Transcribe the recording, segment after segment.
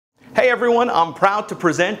Hey everyone, I'm proud to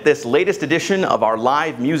present this latest edition of our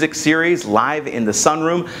live music series, Live in the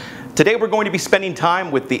Sunroom. Today we're going to be spending time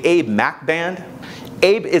with the Abe Mac Band.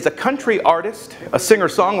 Abe is a country artist, a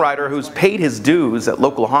singer-songwriter who's paid his dues at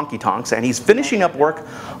local honky-tonks, and he's finishing up work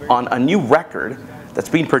on a new record that's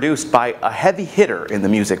being produced by a heavy hitter in the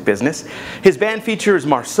music business. His band features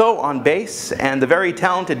Marceau on bass, and the very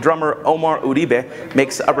talented drummer Omar Uribe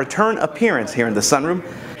makes a return appearance here in the Sunroom.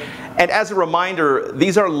 And as a reminder,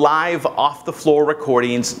 these are live, off-the-floor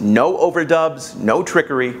recordings, no overdubs, no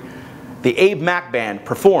trickery. The Abe Mac Band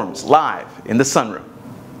performs live in the Sunroom.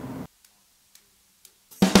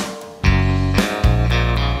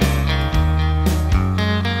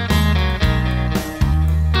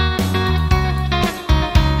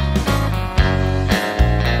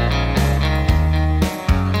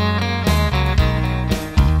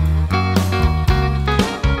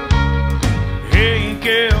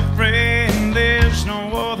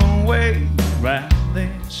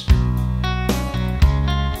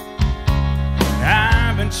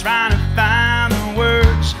 Trying to find the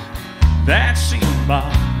words that seem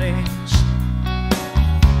marvelous,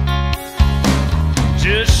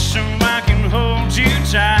 just so I can hold you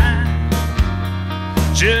tight,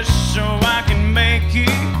 just so I can make you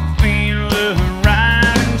feel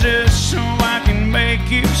right, just so I can make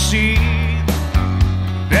you see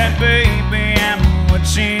that, baby, I'm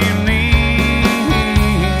what you need.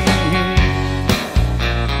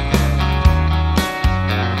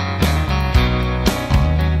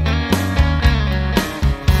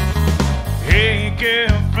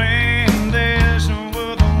 Girlfriend, there's no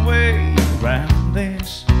other way around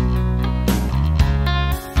this.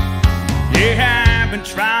 Yeah, I've been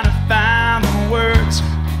trying to find the words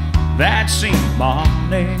that seem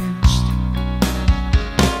honest,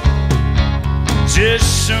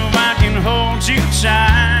 just so I can hold you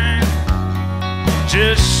tight,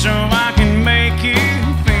 just so I can make you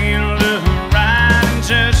feel right,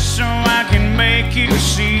 just so I can make you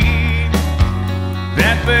see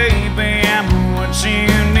that, baby, I'm what you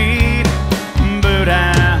need. But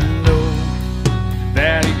I know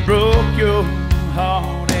that he broke your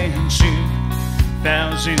heart into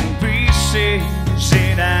 1,000 pieces,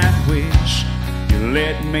 and I wish you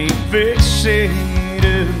let me fix it.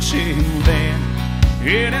 Until then,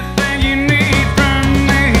 anything you need from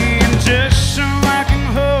me, just so I can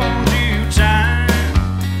hold you tight,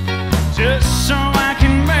 just so I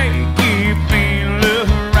can make you feel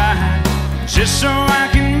right, just so I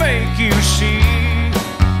can make you see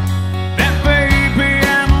that, baby,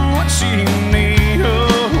 I'm what you need.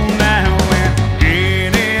 Oh, now and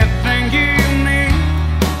anything you need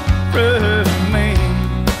from me,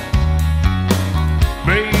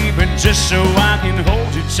 baby, just so I can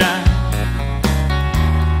hold you tight,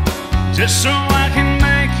 just so I can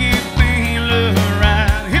make you feel right.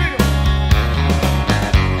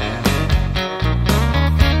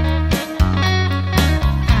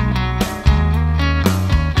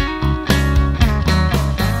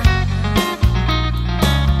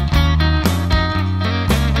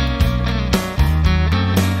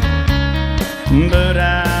 But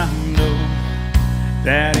I know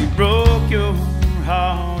that he broke your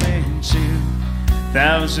heart into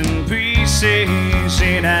 1,000 pieces,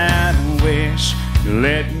 and I wish you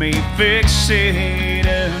let me fix it.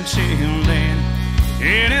 Until then,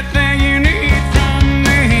 anything you need from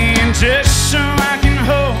me, just so I can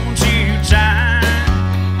hold you tight,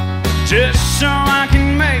 just so I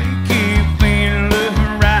can make you feel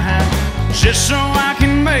right, just so I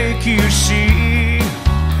can make you see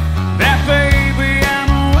that, baby,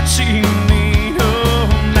 I'm what you need. Oh,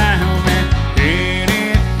 now and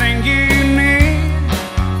anything you need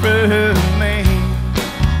from me,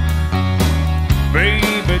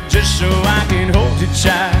 baby, just so I can hold you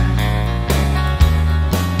tight,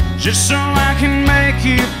 just so I can make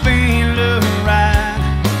you feel right,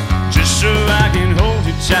 just so I can hold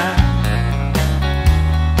you tight,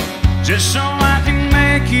 just so I can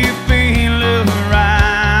make you feel right.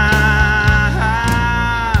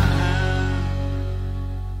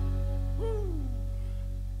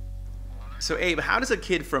 So Abe, how does a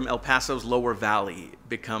kid from El Paso's Lower Valley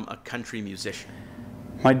become a country musician?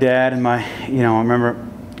 My dad and I remember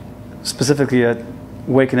specifically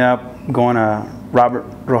waking up, going to Robert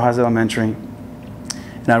Rojas Elementary,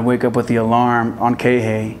 and I'd wake up with the alarm on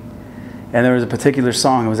K-Hay, and there was a particular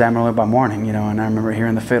song, it was Amarillo by Morning, and I remember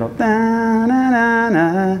hearing the fiddle, da, na, na,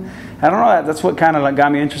 na. I don't know, that's what kind of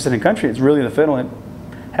got me interested in country. It's really the fiddle. It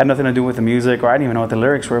had nothing to do with the music, or I didn't even know what the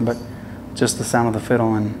lyrics were, but just the sound of the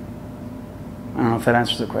fiddle. And I don't know if that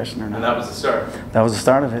answers the question or not. And that was the start? That was the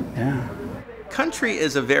start of it, yeah. Country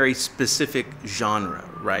is a very specific genre,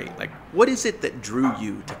 Right. Like, what is it that drew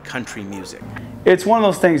you to country music? It's one of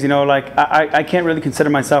those things, you know, like I can't really consider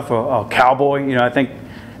myself a cowboy. You know, I think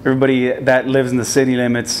everybody that lives in the city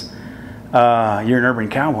limits, you're an urban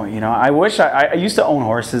cowboy. You know, I wish I used to own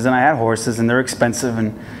horses, and I had horses, and they're expensive,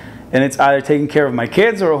 and it's either taking care of my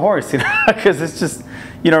kids or a horse, you know, because it's just,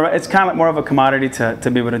 you know, it's kind of more of a commodity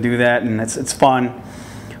to be able to do that, and it's fun,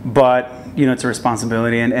 but you know, it's a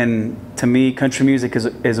responsibility, and to me, country music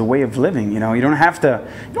is a way of living. You know, you don't have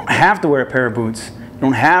to wear a pair of boots. You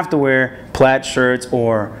don't have to wear plaid shirts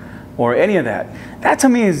or any of that. That to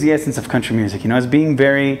me is the essence of country music. You know, it's being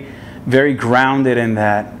very, very grounded in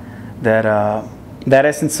that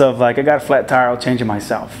essence of like, I got a flat tire, I'll change it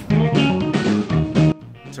myself.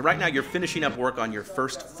 So right now you're finishing up work on your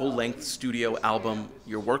first full-length studio album.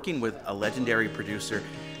 You're working with a legendary producer.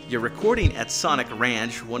 You're recording at Sonic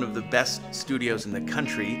Ranch, one of the best studios in the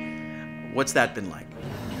country. What's that been like?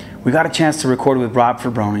 We got a chance to record with Rob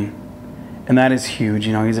Fraboni, and that is huge.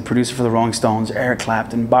 You know, he's a producer for the Rolling Stones, Eric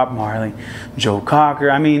Clapton, Bob Marley, Joe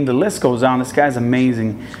Cocker. I mean, the list goes on. This guy's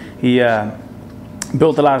amazing. He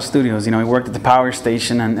built a lot of studios. You know, he worked at the power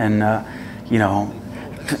station and you know,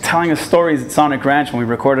 telling us stories at Sonic Ranch when we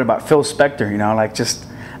recorded about Phil Spector. You know, like just,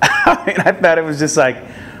 I mean, I thought it was just like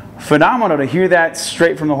phenomenal to hear that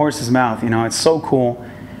straight from the horse's mouth. You know, it's so cool.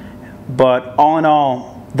 But all in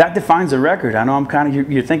all, that defines a record. I know I'm kind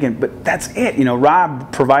of, you're thinking, but that's it. You know,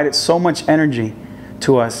 Rob provided so much energy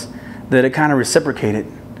to us that it kind of reciprocated.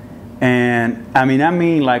 And I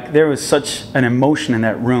mean, like there was such an emotion in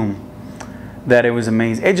that room that it was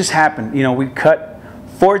amazing. It just happened. You know, we cut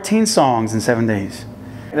 14 songs in 7 days.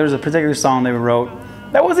 There was a particular song they wrote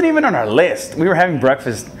that wasn't even on our list. We were having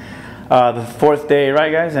breakfast the fourth day,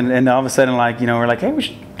 right guys? And all of a sudden, like, you know, we're like, hey, we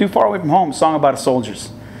should do Far Away From Home, song about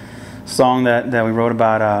soldiers. Song that we wrote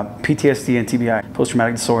about PTSD and TBI,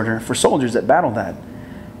 post-traumatic disorder, for soldiers that battled that.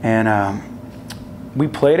 And we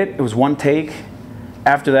played it. It was one take.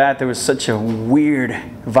 After that, there was such a weird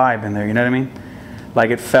vibe in there, you know what I mean? Like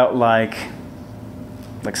it felt like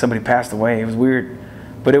somebody passed away. It was weird.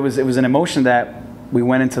 But it was an emotion that we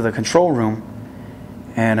went into the control room,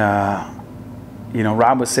 and you know,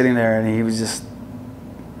 Rob was sitting there and he was just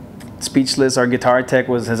speechless. Our guitar tech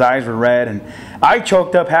his eyes were red, and I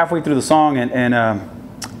choked up halfway through the song, and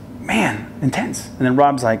man, intense. And then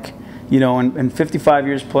Rob's like, you know, in 55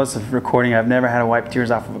 years plus of recording, I've never had to wipe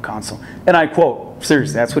tears off of a console. And I quote,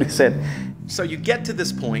 seriously, that's what he said. So you get to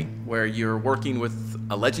this point where you're working with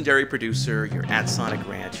a legendary producer, you're at Sonic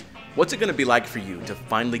Ranch. What's it going to be like for you to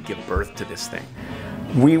finally give birth to this thing?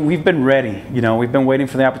 We've been ready. You know, we've been waiting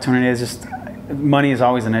for the opportunity. It's just, money is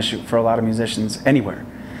always an issue for a lot of musicians anywhere.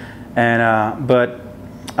 And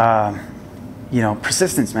you know,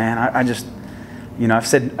 persistence, man. I just, you know, I've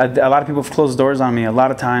said a lot of people have closed doors on me a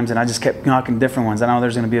lot of times, and I just kept knocking different ones. I know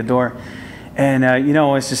there's going to be a door, and you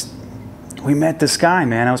know, it's just, we met this guy,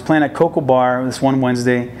 man. I was playing at Cocoa Bar this one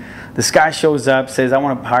Wednesday. This guy shows up, says, I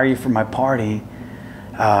want to hire you for my party.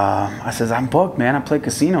 I says, I'm booked, man. I play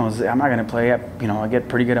casinos. I'm not going to play. You know, I get a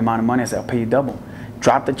pretty good amount of money. I said, I'll pay you double.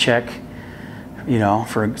 Drop the check, you know,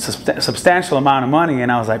 for a substantial amount of money.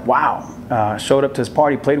 And I was like, wow. Showed up to his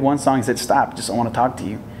party, played one song. He said, stop, just I want to talk to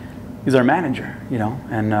you. He's our manager, you know.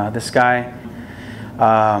 And this guy,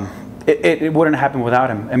 it wouldn't happen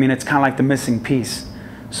without him. I mean, it's kind of like the missing piece.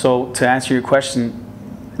 So to answer your question,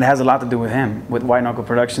 it has a lot to do with him, with White Knuckle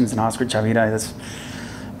Productions and Oscar Chavira.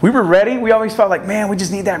 We were ready. We always felt like, man, we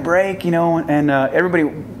just need that break, you know. And everybody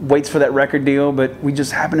waits for that record deal, but we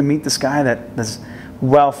just happened to meet this guy that's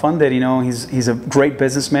well-funded, you know. He's a great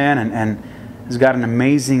businessman, and he's got an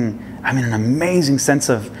amazing sense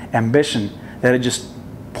of ambition that it just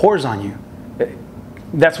pours on you.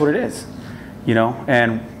 That's what it is, you know.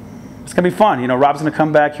 And it's gonna be fun, you know. Rob's gonna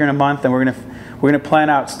come back here in a month, and we're gonna plan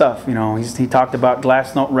out stuff, you know. He talked about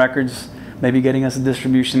Glass Note Records maybe getting us a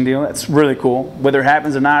distribution deal. That's really cool. Whether it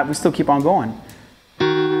happens or not, we still keep on going.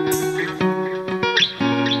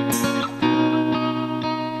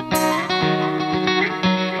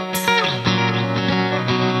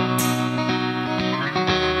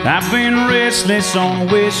 I've been restless on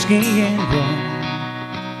whiskey and rum.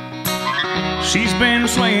 She's been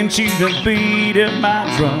swaying to the beat of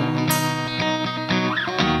my drum.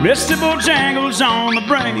 Rested Bojangles on the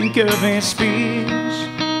brink of his spears,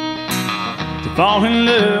 to fall in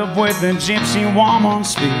love with a gypsy woman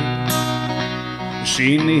speed.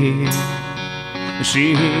 She needs.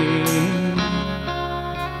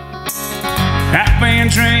 I've been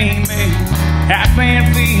dreaming, I've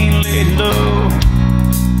been feeling low,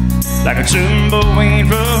 like a tumbleweed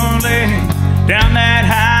rolling down that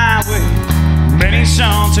highway. Many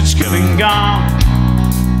sunsets come and gone,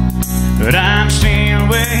 but I'm still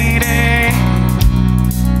waiting.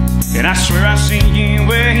 And I swear I see you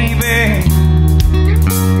waving.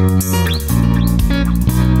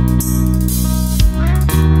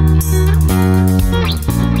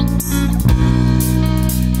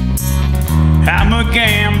 I'm a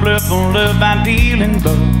gambler full of ideal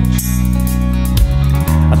boats.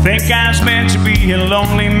 I think I was meant to be a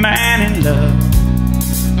lonely man in love.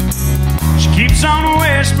 She keeps on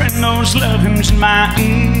whispering those love hymns in my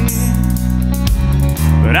ear,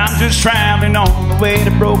 but I'm just traveling on the way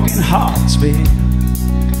to broken Heartsville.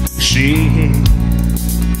 She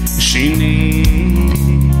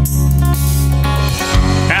needs.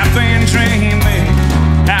 I've been dreaming,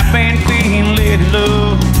 I've been feeling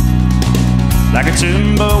low, like a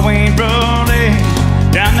tumbleweed rolling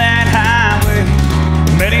down that highway.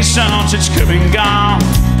 Many sunsets come and gone,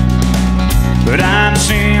 but I'm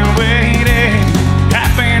still waiting.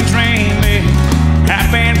 I've been dreaming,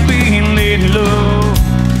 I've been feeling low,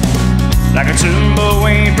 like a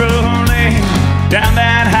tumbleweed rolling down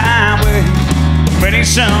that highway. Many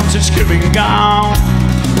sunsets come and gone,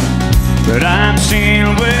 but I'm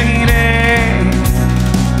still waiting.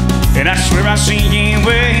 And I swear I see you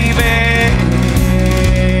waving,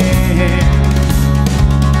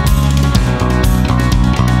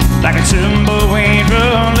 like a tumbleweed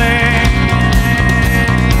rolling.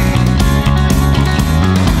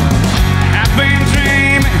 I've been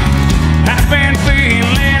dreaming, I've been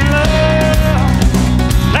feeling low,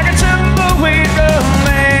 like a tumbleweed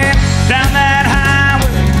rolling down that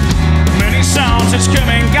highway. Many songs that's come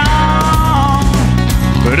and gone,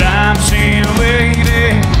 but I'm still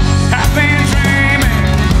waiting. I've been dreaming,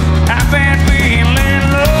 I've been feeling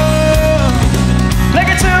low, like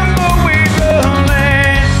a tumbleweed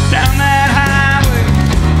rolling down that highway.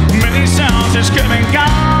 Many songs just come and gone.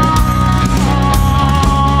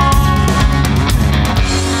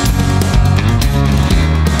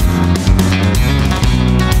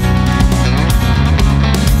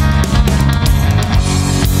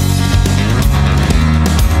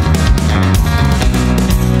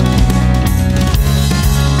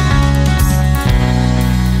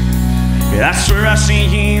 Yeah, I swear I see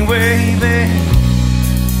you waving,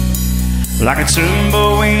 like a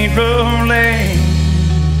tumbleweed rolling